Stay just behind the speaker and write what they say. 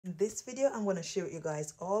In this video, I'm going to share with you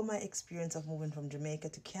guys all my experience of moving from Jamaica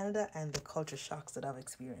to Canada and the culture shocks that I've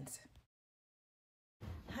experienced.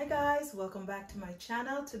 Hi guys, welcome back to my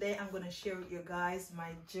channel. Today I'm going to share with you guys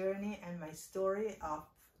my journey and my story of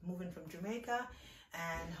moving from Jamaica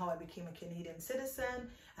and how I became a Canadian citizen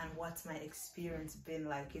and what's my experience been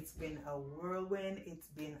like. It's been a whirlwind, it's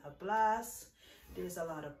been a blast. There's a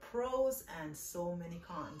lot of pros and so many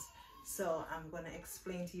cons. So I'm going to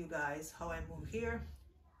explain to you guys how I moved here.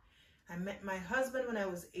 I met my husband when I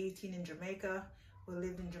was 18 in Jamaica. We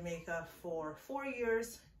lived in Jamaica for 4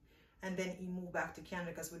 years, and then he moved back to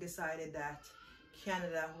Canada because we decided that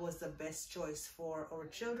Canada was the best choice for our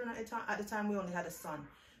children at the time. At the time, we only had a son.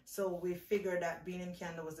 So we figured that being in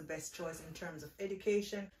Canada was the best choice in terms of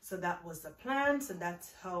education. So that was the plan. So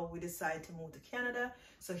that's how we decided to move to Canada.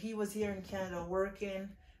 So he was here in Canada working,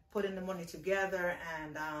 putting the money together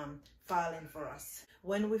and filing for us.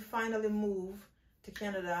 When we finally moved to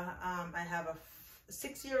Canada, I have a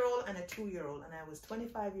 6-year-old and a 2-year-old, and I was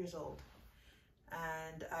 25 years old.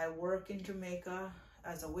 And I work in Jamaica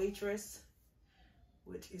as a waitress,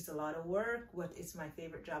 which is a lot of work, but it's my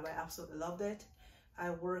favorite job. I absolutely loved it.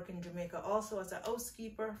 I work in Jamaica also as a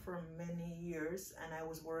housekeeper for many years, and I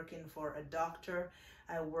was working for a doctor.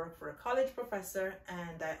 I worked for a college professor,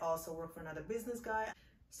 and I also work for another business guy.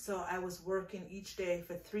 So I was working each day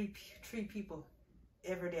for three people.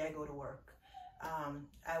 Every day I go to work.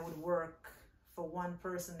 I would work for one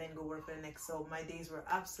person, then go work for the next. So my days were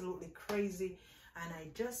absolutely crazy, and I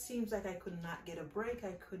just seems like I could not get a break.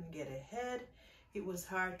 I couldn't get ahead. It was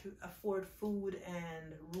hard to afford food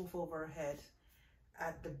and roof over our head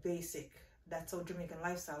at the basic. That's how Jamaican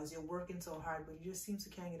lifestyle is. You're working so hard, but you just seems to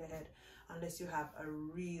can't get ahead unless you have a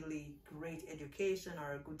really great education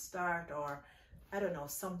or a good start, or I don't know,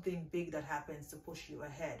 something big that happens to push you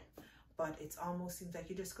ahead. But it almost seems like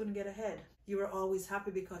you just couldn't get ahead. You were always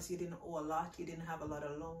happy because you didn't owe a lot, you didn't have a lot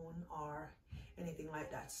of loan or anything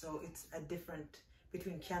like that. So it's a different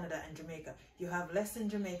between Canada and Jamaica. You have less in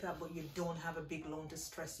Jamaica, but you don't have a big loan to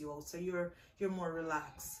stress you out. So you're more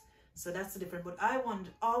relaxed. So that's the difference. But I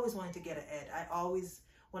always wanted to get ahead. I always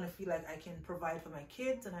want to feel like I can provide for my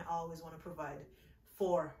kids, and I always want to provide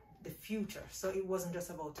for the future. So it wasn't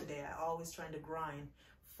just about today. I always trying to grind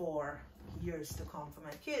for years to come for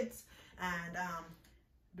my kids. And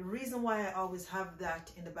the reason why I always have that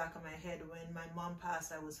in the back of my head, when my mom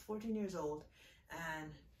passed, I was 14 years old, and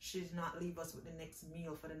she did not leave us with the next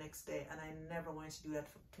meal for the next day. And I never wanted to do that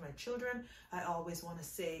to my children. I always want to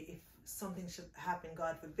say, if something should happen,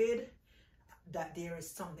 God forbid, that there is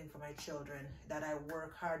something for my children, that I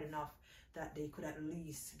work hard enough that they could at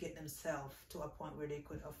least get themselves to a point where they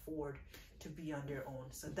could afford to be on their own.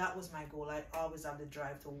 So that was my goal. I always have the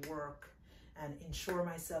drive to work and ensure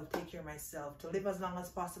myself, take care of myself, to live as long as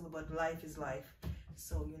possible, but life is life.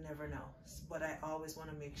 So you never know. But I always want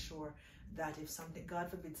to make sure that if something, God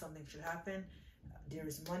forbid, something should happen, there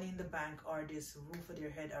is money in the bank, or there's a roof over their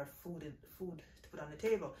head, or food to put on the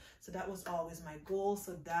table. So that was always my goal.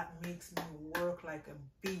 So that makes me work like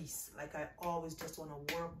a beast. Like I always just want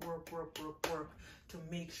to work to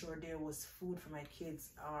make sure there was food for my kids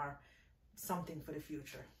or something for the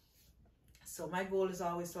future. So my goal is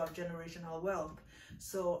always to have generational wealth.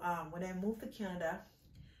 So when I moved to Canada,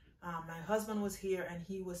 my husband was here, and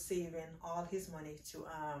he was saving all his money to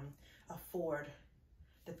afford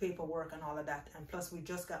the paperwork and all of that. And plus, we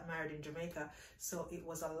just got married in Jamaica, so it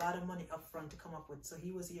was a lot of money up front to come up with. So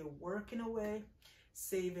he was here working away,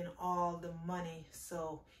 saving all the money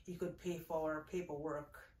so he could pay for our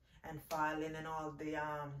paperwork and filing and all the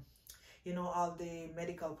you know, all the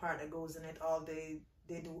medical part that goes in it.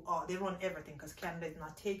 They run everything, because Canada is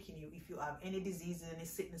not taking you if you have any diseases, any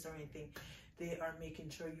sickness or anything. They are making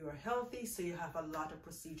sure you are healthy, so you have a lot of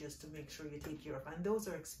procedures to make sure you take care of, and those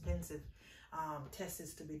are expensive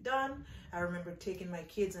tests to be done. I remember taking my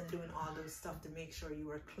kids and doing all those stuff to make sure you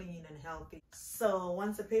were clean and healthy. So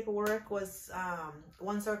once the paperwork was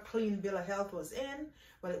once our clean bill of health was in,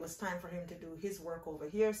 well, it was time for him to do his work over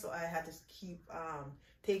here. So I had to keep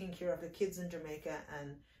taking care of the kids in Jamaica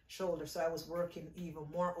and shoulder. So I was working even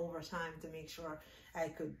more overtime to make sure I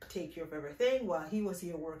could take care of everything while he was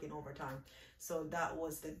here working overtime. So that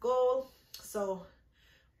was the goal. So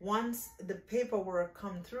once the paperwork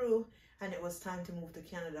come through and it was time to move to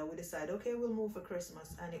Canada, we decided, okay, we'll move for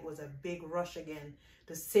Christmas. And it was a big rush again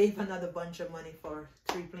to save another bunch of money for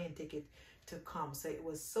 3 plane tickets to come. So it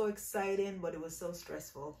was so exciting, but it was so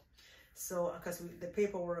stressful. So because the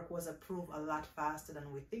paperwork was approved a lot faster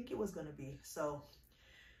than we think it was going to be. So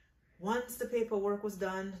once the paperwork was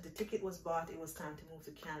done, the ticket was bought, it was time to move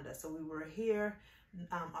to Canada. So we were here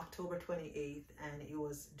October 28th, and it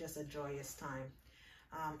was just a joyous time.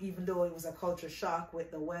 even though it was a culture shock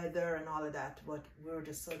with the weather and all of that, but we were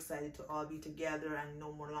just so excited to all be together and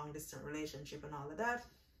no more long distance relationship and all of that.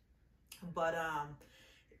 But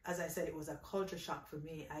as I said, it was a culture shock for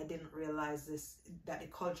me. I didn't realize that the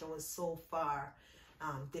culture was so far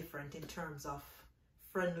different in terms of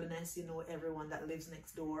friendliness, you know, everyone that lives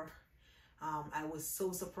next door. I was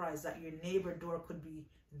so surprised that your neighbor door could be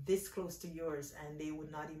this close to yours and they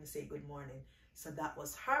would not even say good morning. So that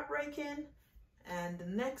was heartbreaking. And the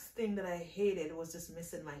next thing that I hated was just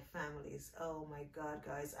missing my families. Oh my God,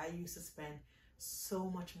 guys, I used to spend so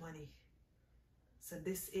much money. So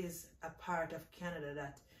this is a part of Canada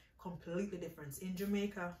that completely different. In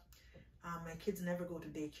Jamaica, my kids never go to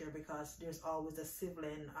daycare because there's always a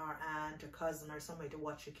sibling or aunt or cousin or somebody to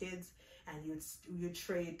watch your kids, and you'd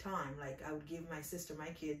trade time. Like I would give my sister my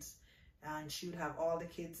kids and she would have all the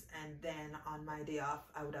kids, and then on my day off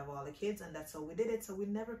I would have all the kids, and that's how we did it. So we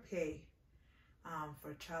never pay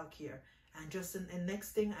for childcare. And just in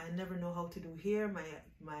next thing, I never know how to do hair.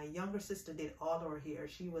 My younger sister did all our hair.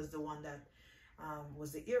 She was the one that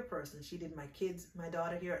was the ear person. She did my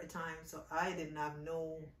daughter hair at the time, so I didn't have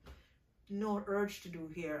no urge to do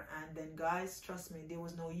hair. And then guys, trust me, there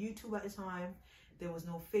was no YouTube at the time. There was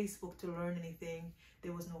no Facebook to learn anything.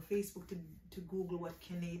 There was no Facebook to Google what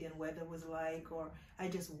Canadian weather was like, or I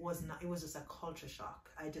just was not, it was just a culture shock.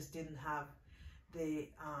 I just didn't have the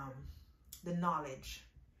knowledge.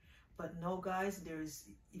 But no, guys,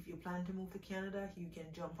 if you plan to move to Canada, you can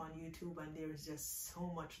jump on YouTube and there's just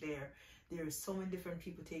so much there. There's so many different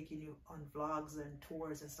people taking you on vlogs and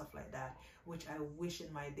tours and stuff like that, which I wish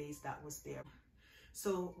in my days that was there.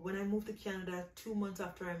 So when I moved to Canada, 2 months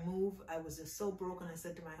after I moved, I was just so broken. I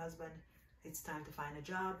said to my husband, it's time to find a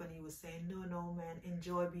job. And he was saying, no, man,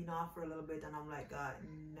 enjoy being off for a little bit. And I'm like, God,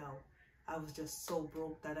 no. I was just so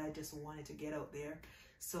broke that I just wanted to get out there.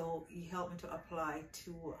 So he helped me to apply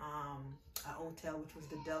to a hotel, which was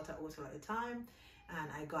the Delta Hotel at the time. And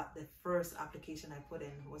I got the first application I put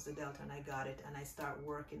in was the Delta, and I got it. And I started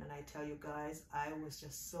working. And I tell you guys, I was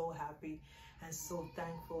just so happy and so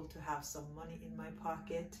thankful to have some money in my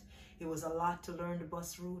pocket. It was a lot to learn the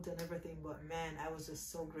bus route and everything, but man, I was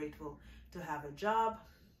just so grateful to have a job.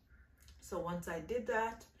 So once I did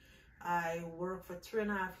that, I worked for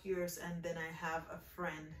 3.5 years, and then I have a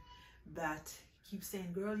friend that keeps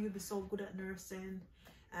saying, girl, you'll be so good at nursing.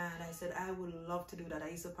 And I said, I would love to do that. I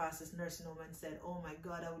used to pass this nursing home and said, oh my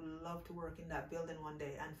God, I would love to work in that building one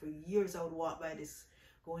day. And for years I would walk by this,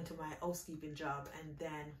 going to my housekeeping job. And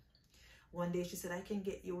then one day she said, I can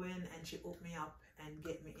get you in. And she opened me up and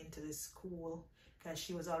get me into this school because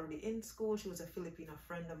she was already in school. She was a Filipino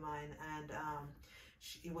friend of mine, and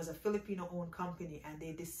it was a Filipino owned company, and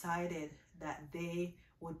they decided that they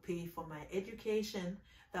would pay for my education.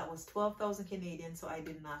 That was 12,000 Canadian, so I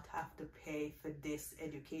did not have to pay for this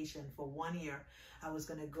education for 1 year. I was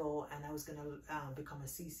going to go and I was going to become a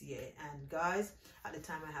CCA. And guys, at the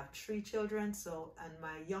time I have 3 children, and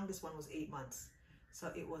my youngest one was 8 months.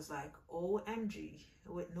 So it was like, OMG,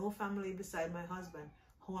 with no family beside my husband,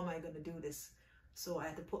 how am I going to do this? So I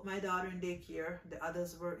had to put my daughter in daycare. The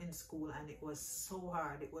others were in school, and it was so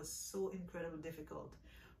hard. It was so incredibly difficult.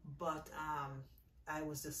 But I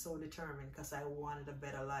was just so determined because I wanted a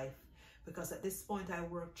better life. Because at this point, I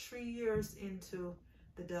worked 3 years into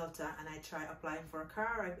the Delta, and I tried applying for a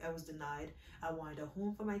car. I was denied. I wanted a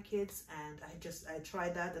home for my kids, and I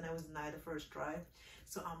tried that, and I was denied the first try.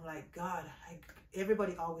 So I'm like, God,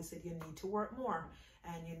 everybody always said you need to work more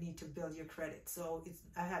and you need to build your credit. So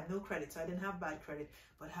I had no credit, so I didn't have bad credit,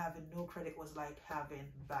 but having no credit was like having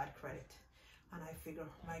bad credit. And I figured,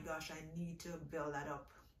 my gosh, I need to build that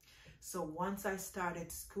up. So once I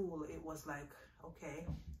started school, it was like, okay,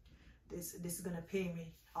 this is gonna pay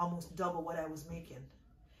me almost double what I was making.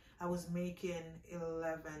 I was making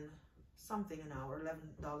 11 something an hour,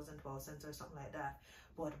 $11.12 or something like that.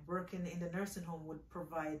 But working in the nursing home would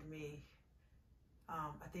provide me,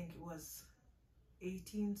 I think it was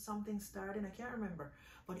 18 something starting, I can't remember.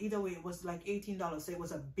 But either way, it was like $18. So it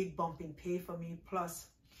was a big bump in pay for me. Plus,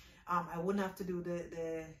 I wouldn't have to do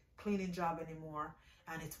the cleaning job anymore.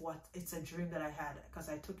 And it's a dream that I had, because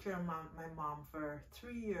I took care of my mom for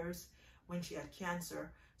 3 years when she had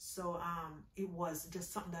cancer. So it was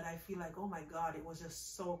just something that I feel like, oh my God, it was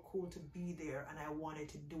just so cool to be there, and I wanted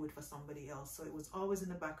to do it for somebody else. So it was always in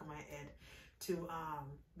the back of my head to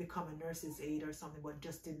become a nurse's aide or something, but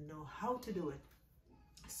just didn't know how to do it.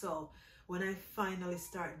 So when I finally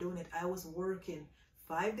started doing it, I was working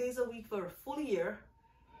 5 days a week for a full year,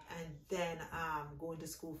 and then going to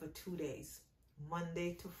school for 2 days,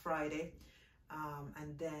 Monday to Friday.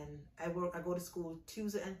 And then I go to school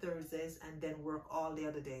Tuesday and Thursdays, and then work all the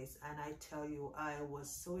other days. And I tell you, I was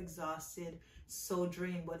so exhausted, so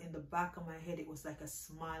drained, but in the back of my head, it was like a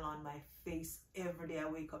smile on my face every day. I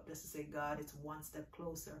wake up just to say, God, it's one step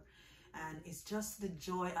closer. And it's just the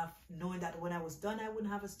joy of knowing that when I was done, I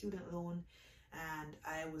wouldn't have a student loan, and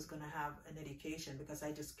I was going to have an education, because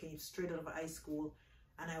I just came straight out of high school.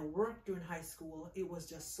 And I worked during high school. It was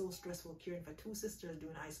just so stressful caring for two sisters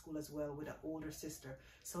during high school as well, with an older sister.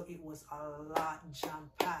 So it was a lot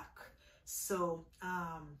jam-packed. So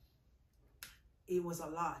it was a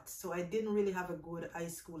lot. So I didn't really have a good high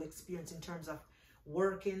school experience in terms of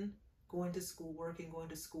working, going to school, working, going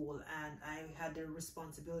to school. And I had the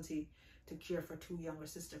responsibility to care for two younger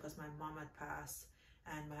sisters because my mom had passed.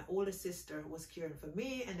 And my older sister was caring for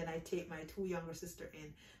me, and then I take my two younger sister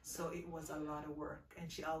in. So it was a lot of work.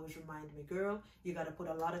 And she always reminded me, girl, you got to put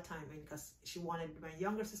a lot of time in, because she wanted my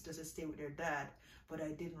younger sisters to stay with their dad, but I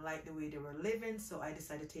didn't like the way they were living. So I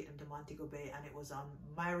decided to take them to Montego Bay, and it was on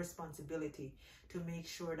my responsibility to make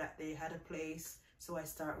sure that they had a place. So I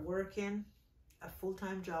start working a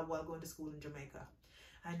full-time job while going to school in Jamaica.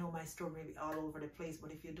 I know my story may be all over the place,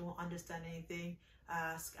 but if you don't understand anything,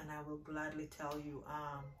 ask and I will gladly tell you.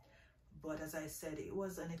 But as I said, it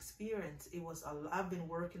was an experience. It was I've been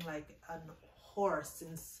working like a horse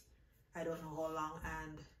since I don't know how long,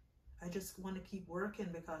 and I just want to keep working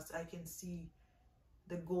because I can see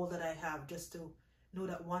the goal that I have, just to know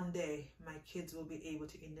that one day my kids will be able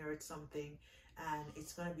to inherit something, and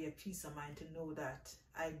it's going to be a peace of mind to know that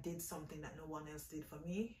I did something that no one else did for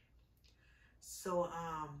me. So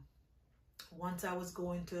once I was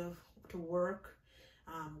going to work,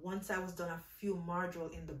 once I was done a few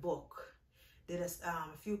module in the book, did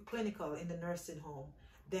a few clinical in the nursing home,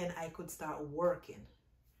 then I could start working.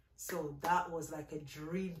 So that was like a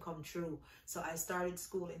dream come true. So I started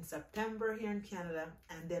school in September here in Canada,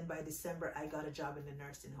 and then by December I got a job in the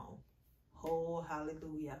nursing home. Oh,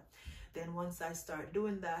 hallelujah. Then once I start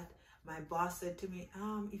doing that, my boss said to me,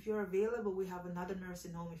 if you're available, we have another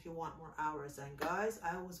nursing home if you want more hours. And guys,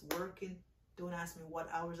 I was working. Don't ask me what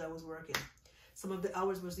hours I was working. Some of the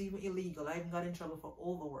hours was even illegal. I even got in trouble for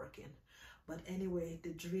overworking. But anyway, the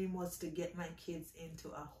dream was to get my kids into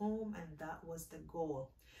a home, and that was the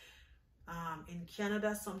goal. In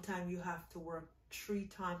Canada, sometimes you have to work 3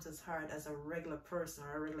 times as hard as a regular person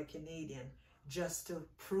or a regular Canadian, just to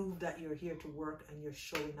prove that you're here to work and you're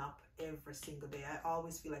showing up every single day. I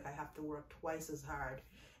always feel like I have to work twice as hard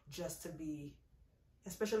just to be,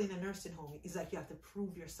 especially in a nursing home, it's like you have to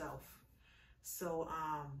prove yourself. So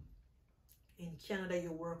in Canada,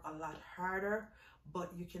 you work a lot harder,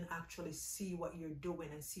 but you can actually see what you're doing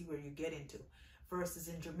and see where you get into. Versus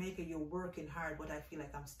in Jamaica, you're working hard, but I feel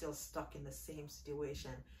like I'm still stuck in the same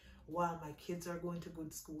situation while my kids are going to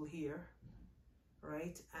good school here,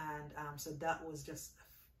 right? And so that was just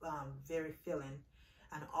very filling.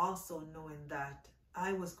 And also knowing that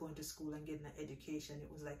I was going to school and getting an education,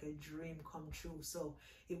 it was like a dream come true. So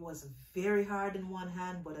it was very hard in one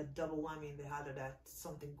hand, but a double whammy in the other, that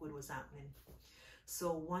something good was happening.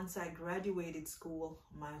 So once I graduated school,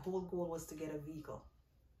 my whole goal was to get a vehicle.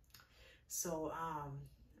 So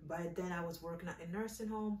by then I was working at a nursing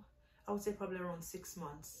home, I would say probably around 6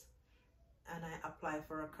 months. And I applied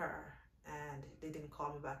for a car, and they didn't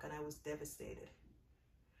call me back, and I was devastated.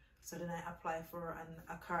 So then I applied for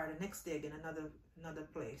a car the next day again, another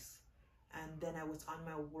place. And then I was on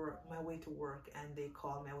my way to work, and they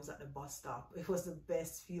called me. I was at the bus stop. It was the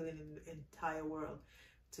best feeling in the entire world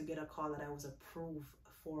to get a call that I was approved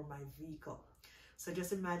for my vehicle. So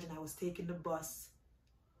just imagine I was taking the bus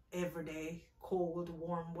every day, cold,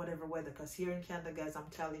 warm, whatever weather, because here in Canada, guys, I'm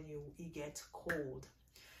telling you, it gets cold.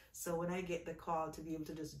 So when I get the call to be able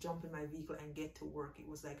to just jump in my vehicle and get to work, it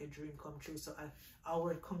was like a dream come true. So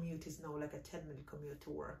our commute is now like a 10-minute commute to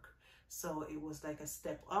work. So it was like a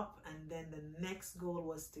step up. And then the next goal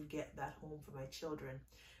was to get that home for my children,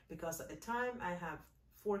 because at the time I have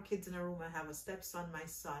 4 kids in a room. I have a stepson, my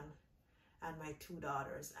son, and my 2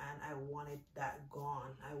 daughters, and I wanted that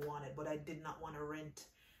gone. But I did not want to rent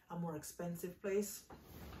a more expensive place.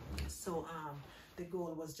 So the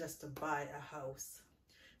goal was just to buy a house.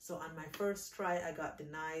 So on my first try, I got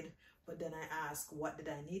denied, but then I asked, what did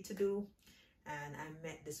I need to do? And I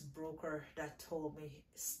met this broker that told me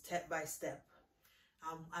step by step.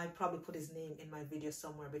 I probably put his name in my video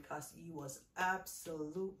somewhere because he was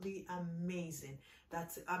absolutely amazing.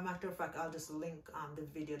 That's a matter of fact, I'll just link the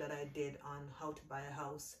video that I did on how to buy a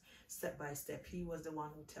house step by step. He was the one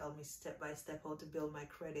who told me step by step how to build my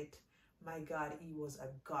credit. My God, he was a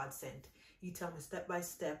godsend. He told me step by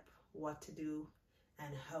step what to do,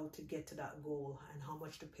 and how to get to that goal and how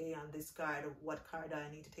much to pay on this card, what card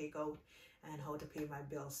I need to take out, and how to pay my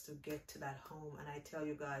bills to get to that home. And I tell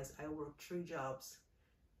you guys, I worked 3 jobs,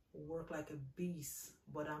 work like a beast,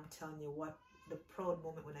 but I'm telling you what, the proud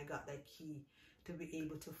moment when I got that key to be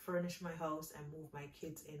able to furnish my house and move my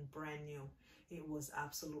kids in brand new, it was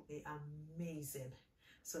absolutely amazing.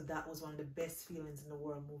 So that was one of the best feelings in the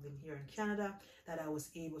world, moving here in Canada, that I was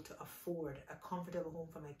able to afford a comfortable home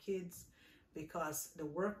for my kids, because the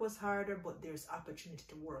work was harder, but there's opportunity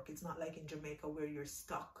to work. It's not like in Jamaica where you're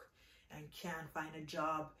stuck and can't find a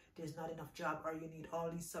job, there's not enough job, or you need all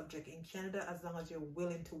these subjects. In Canada, as long as you're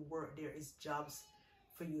willing to work, there is jobs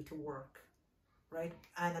for you to work, right?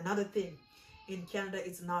 And another thing, in Canada,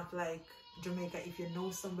 it's not like Jamaica. If you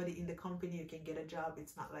know somebody in the company, you can get a job.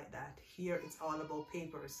 It's not like that. Here, it's all about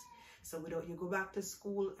papers. So without you go back to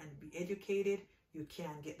school and be educated, you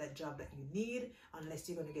can't get that job that you need unless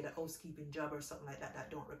you're going to get a housekeeping job or something like that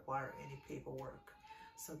that don't require any paperwork.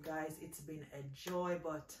 So guys, it's been a joy,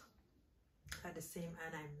 but at the same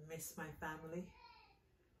time, I miss my family.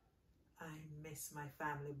 I miss my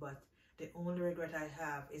family, but the only regret I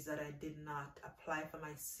have is that I did not apply for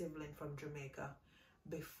my sibling from Jamaica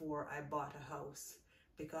before I bought a house,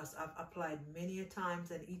 because I've applied many a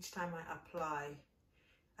times, and each time I apply,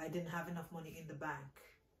 I didn't have enough money in the bank.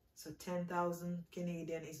 So 10,000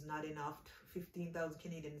 Canadian is not enough. 15,000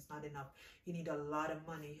 Canadian is not enough. You need a lot of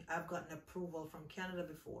money. I've gotten approval from Canada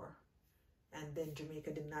before, and then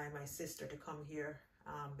Jamaica denied my sister to come here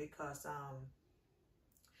because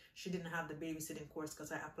she didn't have the babysitting course,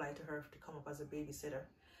 because I applied to her to come up as a babysitter.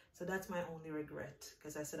 So that's my only regret,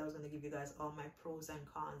 because I said I was going to give you guys all my pros and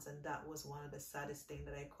cons, and that was one of the saddest things,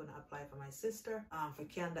 that I couldn't apply for my sister. For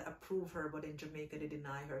Canada approve her, but in Jamaica they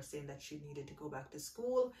deny her, saying that she needed to go back to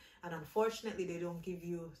school. And unfortunately, they don't give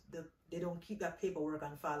you they don't keep that paperwork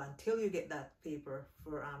on file until you get that paper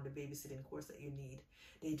for the babysitting course that you need.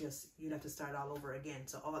 You'd have to start all over again.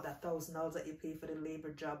 So all that $1,000 that you pay for the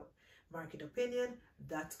labor job market opinion,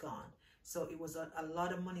 that's gone. So it was a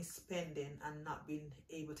lot of money spending and not being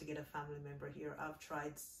able to get a family member here. I've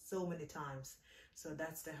tried so many times. So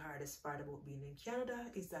that's the hardest part about being in Canada,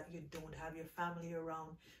 is that you don't have your family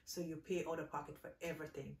around, so you pay out of pocket for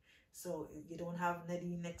everything. So you don't have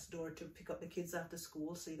Nadine next door to pick up the kids after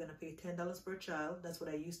school, so you're going to pay $10 per child. That's what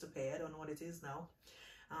I used to pay. I don't know what it is now.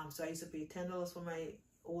 So I used to pay $10 for my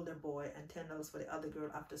older boy and $10 for the other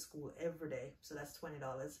girl after school every day. So that's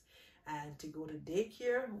 $20. And to go to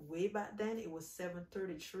daycare, way back then, it was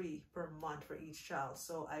 $7.33 per month for each child.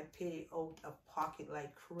 So I pay out of pocket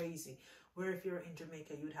like crazy. Where if you're in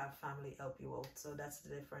Jamaica, you'd have family help you out. So that's the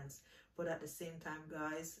difference. But at the same time,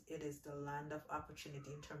 guys, it is the land of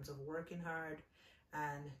opportunity in terms of working hard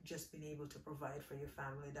and just being able to provide for your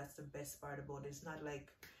family. That's the best part about it. It's not like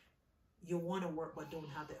you want to work but don't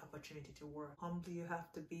have the opportunity to work. How humble you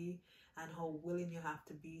have to be, and how willing you have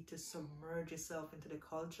to be to submerge yourself into the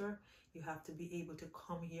culture. You have to be able to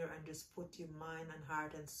come here and just put your mind and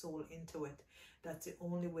heart and soul into it. That's the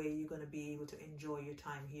only way you're going to be able to enjoy your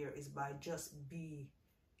time here, is by just be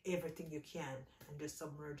everything you can and just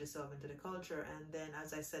submerge yourself into the culture. And then,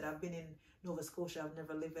 as I said, I've been in Nova Scotia. I've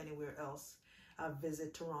never lived anywhere else. I've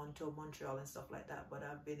visited Toronto, Montreal and stuff like that, but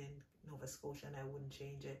I've been in Nova Scotia and I wouldn't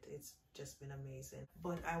change it. It's just been amazing.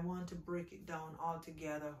 But I want to break it down all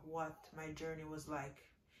together, what my journey was like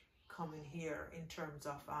coming here in terms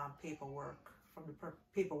of paperwork. From the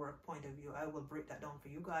paperwork point of view, I will break that down for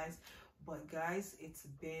you guys. But guys, it's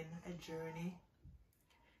been a journey.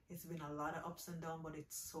 It's been a lot of ups and downs, but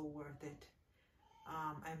it's so worth it.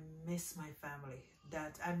 I miss my family.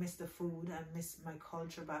 I miss the food. I miss my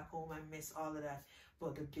culture back home. I miss all of that.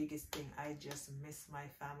 But the biggest thing, I just miss my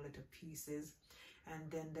family to pieces. And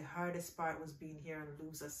then the hardest part was being here and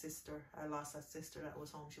lose a sister. I lost a sister that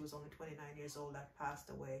was home. She was only 29 years old, that passed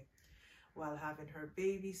away while having her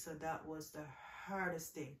baby. So that was the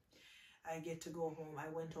hardest thing. I get to go home. I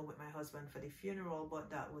went home with my husband for the funeral, but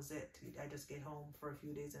that was it. I just get home for a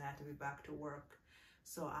few days and I had to be back to work.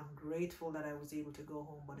 So I'm grateful that I was able to go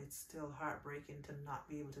home, but it's still heartbreaking to not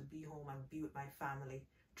be able to be home and be with my family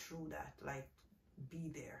through that, like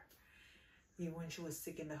be there. Even when she was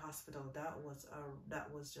sick in the hospital, that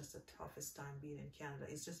was just the toughest time being in Canada.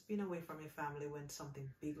 It's just being away from your family when something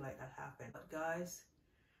big like that happened. But guys,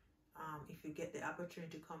 if you get the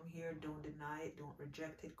opportunity to come here, don't deny it, don't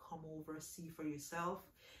reject it. Come over, see for yourself.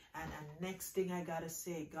 And next thing I gotta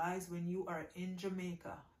say, guys, when you are in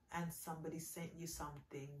Jamaica and somebody sent you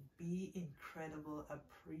something, be incredible,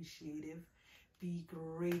 appreciative, be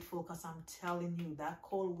grateful, because I'm telling you, that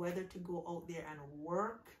cold weather to go out there and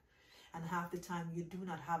work, and half the time you do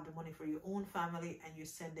not have the money for your own family and you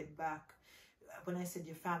send it back when I said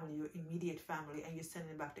your family, your immediate family, and you're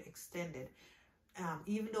sending back to extended.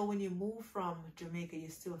 Even though when you move from Jamaica, you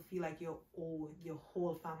still feel like you owe your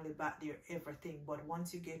whole family back there, everything. But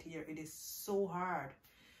once you get here, it is so hard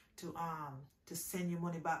to send your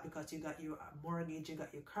money back, because you got your mortgage, you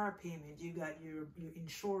got your car payment, you got your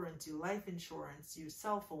insurance, your life insurance, your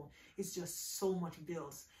cell phone. It's just so much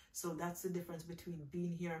bills. So that's the difference between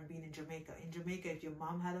being here and being in Jamaica. In Jamaica, if your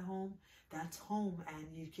mom had a home, that's home, and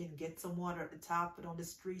you can get some water at the top, but on the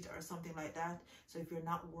street or something like that. So if you're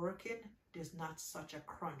not working, there's not such a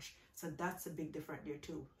crunch. So that's a big difference there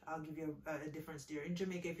too. I'll give you a difference there. In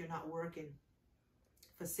Jamaica, if you're not working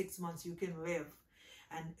for 6 months, you can live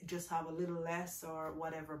and just have a little less or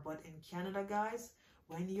whatever. But in Canada, guys,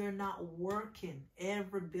 when you're not working,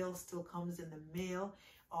 every bill still comes in the mail.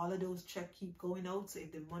 All of those checks keep going out. So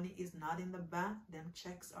if the money is not in the bank, them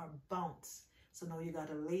checks are bounced. So now you got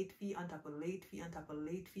a late fee on top of late fee on top of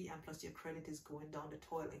late fee, and plus your credit is going down the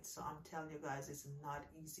toilet. So I'm telling you guys, it's not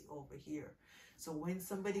easy over here. So when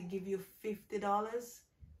somebody give you $50,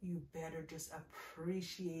 you better just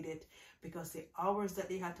appreciate it, because the hours that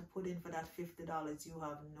they had to put in for that $50, you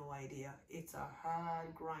have no idea. It's a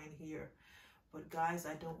hard grind here. But guys,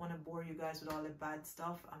 I don't want to bore you guys with all the bad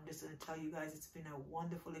stuff. I'm just going to tell you guys, it's been a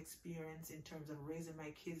wonderful experience in terms of raising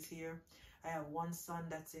my kids here. I have one son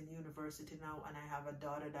that's in university now, and I have a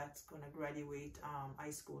daughter that's going to graduate high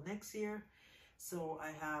school next year. So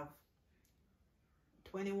I have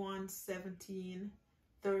 21, 17,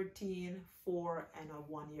 13, 4, and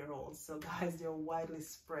a 1-year-old. So guys, they're widely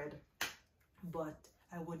spread, but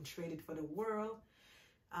I wouldn't trade it for the world.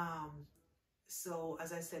 So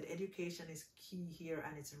as I said, education is key here,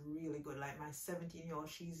 and it's really good. Like my 17-year-old,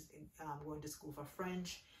 she's going to school for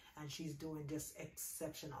French, and she's doing just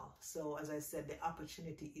exceptional. So as I said, the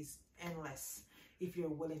opportunity is endless if you're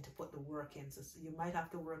willing to put the work in. So you might have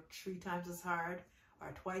to work 3 times as hard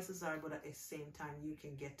or twice as hard, but at the same time, you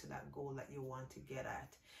can get to that goal that you want to get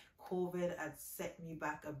at. COVID had set me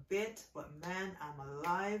back a bit, but man, I'm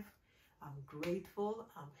alive. I'm grateful.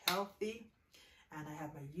 I'm healthy. And I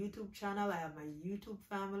have my YouTube channel. I have my YouTube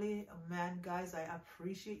family. Man, guys, I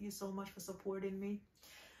appreciate you so much for supporting me.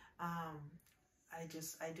 I'm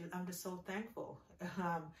just so thankful.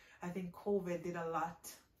 I think COVID did a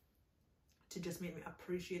lot to just make me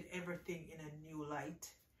appreciate everything in a new light.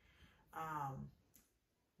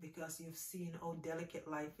 Because you've seen how delicate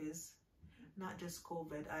life is. Not just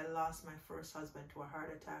COVID. I lost my first husband to a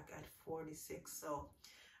heart attack at 46. So,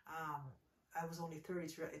 I was only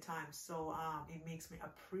 33 at the time. So it makes me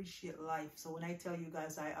appreciate life. So when I tell you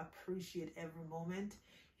guys I appreciate every moment,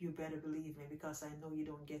 you better believe me, because I know you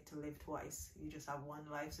don't get to live twice. You just have one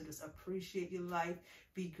life. So just appreciate your life.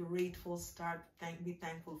 Be grateful. Be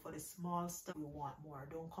thankful for the small stuff. You want more.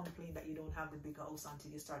 Don't complain that you don't have the big house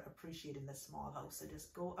until you start appreciating the small house. So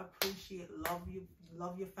just go appreciate,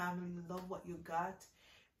 love your family, love what you got.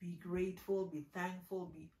 Be grateful, be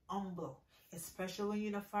thankful, be humble. Especially when you're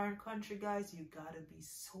in a foreign country, guys, you gotta be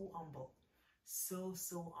so humble. So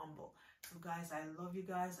humble. So guys, I love you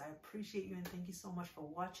guys. I appreciate you, and thank you so much for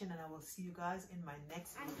watching, and I will see you guys in my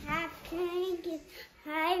next video.